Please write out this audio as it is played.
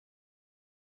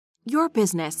Your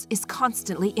business is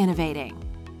constantly innovating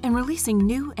and releasing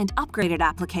new and upgraded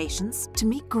applications to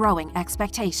meet growing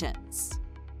expectations.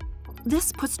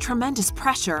 This puts tremendous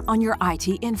pressure on your IT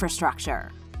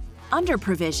infrastructure.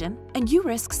 Under-provision and you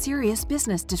risk serious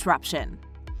business disruption.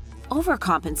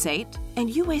 Overcompensate and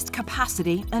you waste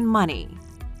capacity and money.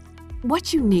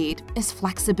 What you need is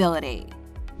flexibility.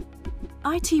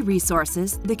 IT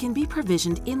resources that can be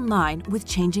provisioned in line with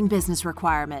changing business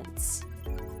requirements.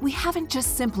 We haven't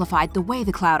just simplified the way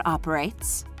the cloud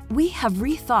operates, we have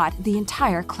rethought the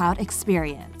entire cloud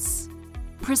experience.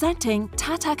 Presenting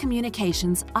Tata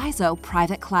Communications IZO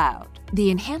Private Cloud.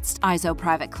 The enhanced IZO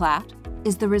Private Cloud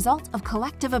is the result of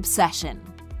collective obsession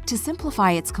to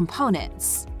simplify its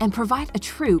components and provide a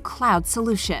true cloud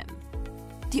solution.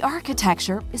 The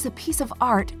architecture is a piece of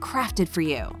art crafted for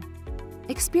you.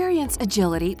 Experience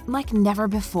agility like never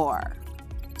before.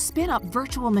 Spin up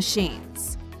virtual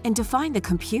machines and define the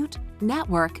compute,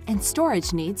 network, and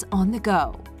storage needs on the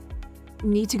go.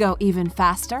 Need to go even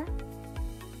faster?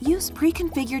 Use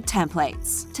pre-configured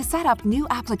templates to set up new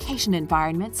application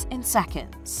environments in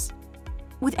seconds.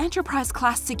 With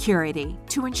enterprise-class security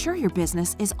to ensure your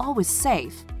business is always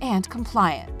safe and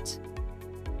compliant.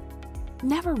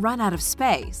 Never run out of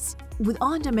space with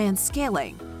on-demand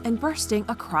scaling and bursting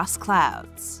across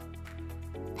clouds.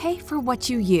 Pay for what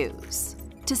you use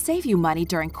to save you money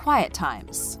during quiet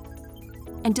times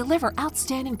and deliver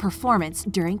outstanding performance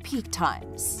during peak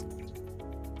times.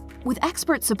 With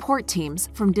expert support teams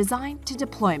from design to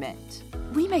deployment,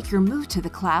 we make your move to the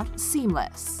cloud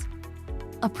seamless.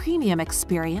 A premium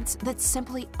experience that's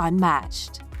simply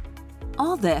unmatched.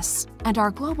 All this and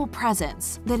our global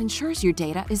presence that ensures your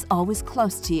data is always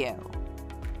close to you.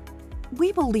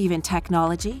 We believe in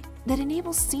technology that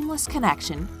enables seamless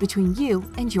connection between you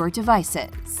and your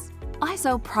devices.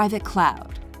 IZO Private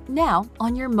Cloud, now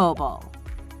on your mobile.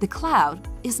 The cloud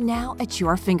is now at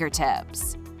your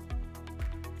fingertips.